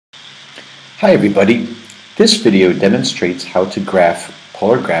Hi everybody. This video demonstrates how to graph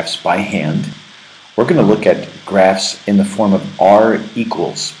polar graphs by hand. We're going to look at graphs in the form of R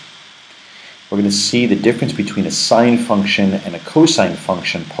equals. We're going to see the difference between a sine function and a cosine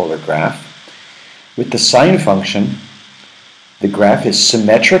function polar graph. With the sine function, the graph is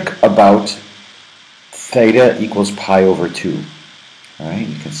symmetric about theta equals pi over 2. Alright,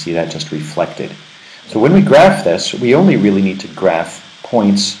 you can see that just reflected. So when we graph this, we only really need to graph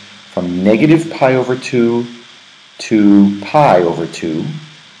points from negative pi over 2 to pi over 2,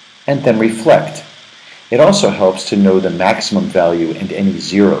 and then reflect. It also helps to know the maximum value and any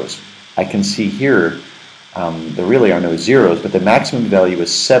zeros. I can see here there really are no zeros, but the maximum value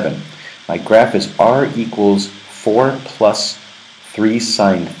is 7. My graph is R equals 4 plus 3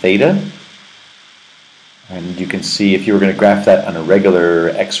 sine theta. And you can see if you were going to graph that on a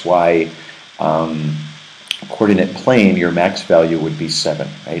regular XY coordinate plane, your max value would be 7,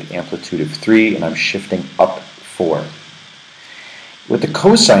 right? Amplitude of 3, and I'm shifting up 4. With the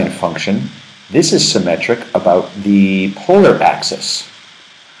cosine function, this is symmetric about the polar axis,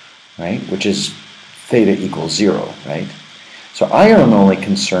 right? Which is theta equals 0, right? So I am only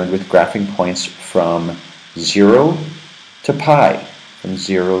concerned with graphing points from 0 to pi, from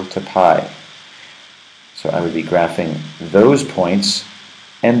 0 to pi. So I would be graphing those points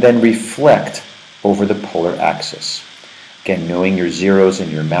and then reflect over the polar axis. Again, knowing your zeros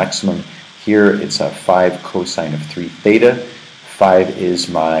and your maximum, here it's a 5 cosine of 3 theta. 5 is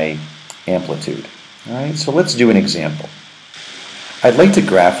my amplitude. All right, so let's do an example. I'd like to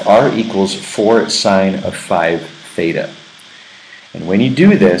graph R equals 4 sine of 5 theta. And when you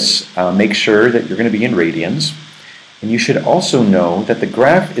do this, make sure that you're going to be in radians. And you should also know that the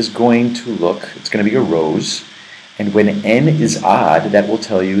graph is going to look, it's going to be a rose. And when n is odd, that will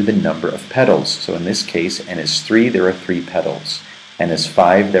tell you the number of petals. So in this case, n is 3, there are 3 petals. N is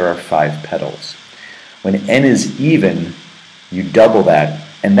 5, there are 5 petals. When n is even, you double that,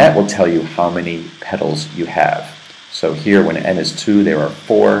 and that will tell you how many petals you have. So here, when n is 2, there are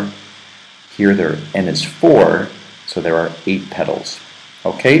 4. Here, n is 4, so there are 8 petals.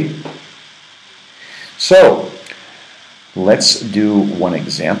 Okay? So, let's do one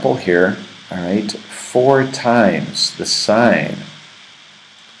example here. All right, 4 times the sine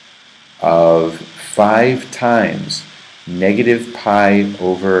of 5 times negative pi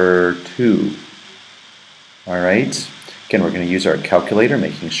over 2. All right, again, we're going to use our calculator,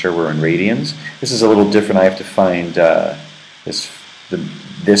 making sure we're in radians. This is a little different. I have to find this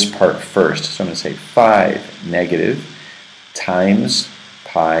part first. So I'm going to say 5 negative times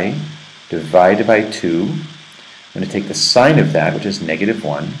pi divided by 2. I'm going to take the sine of that, which is negative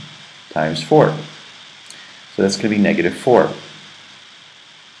 1, times 4. So that's going to be negative 4.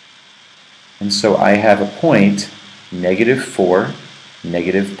 And so I have a point, negative 4,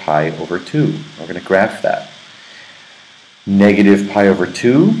 negative pi over 2. We're going to graph that. Negative pi over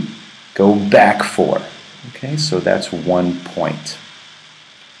 2, go back 4. Okay, so that's 1 point.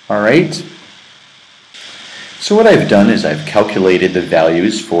 All right. So what I've done is I've calculated the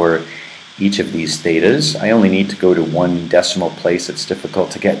values for each of these thetas. I only need to go to one decimal place. It's difficult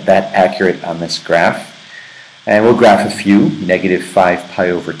to get that accurate on this graph. And we'll graph a few. Negative 5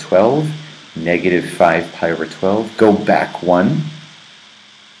 pi over 12, negative 5 pi over 12. Go back 1.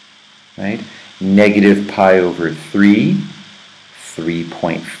 Right? Negative pi over 3,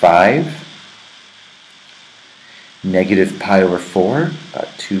 3.5. Negative pi over 4, about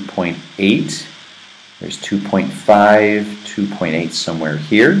 2.8. There's 2.5, 2.8 somewhere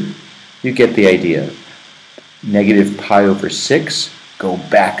here. You get the idea. Negative pi over 6, go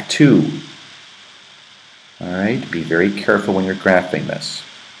back 2. All right, be very careful when you're graphing this.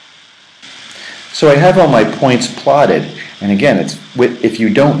 So I have all my points plotted, and again, if you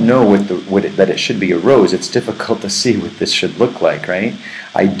don't know that it should be a rose, it's difficult to see what this should look like, right?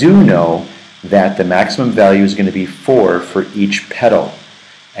 I do know that the maximum value is going to be 4 for each petal.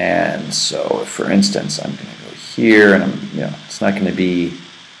 And so, for instance, I'm going to go here, and it's not going to be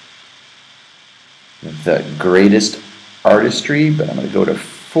the greatest artistry, but I'm going to go to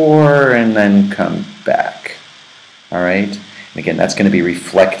 4 and then come back. All right? And again, that's going to be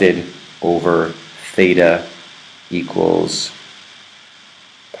reflected over theta equals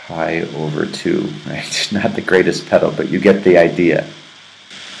pi over 2. Right? Not the greatest petal, but you get the idea.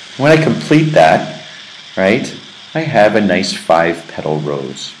 When I complete that, right, I have a nice 5-petal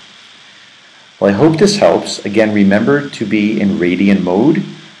rose. Well, I hope this helps. Again, remember to be in radian mode.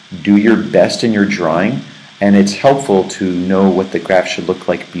 Do your best in your drawing, and it's helpful to know what the graph should look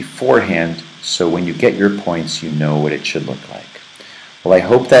like beforehand, so when you get your points, you know what it should look like. Well, I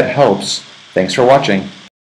hope that helps. Thanks for watching.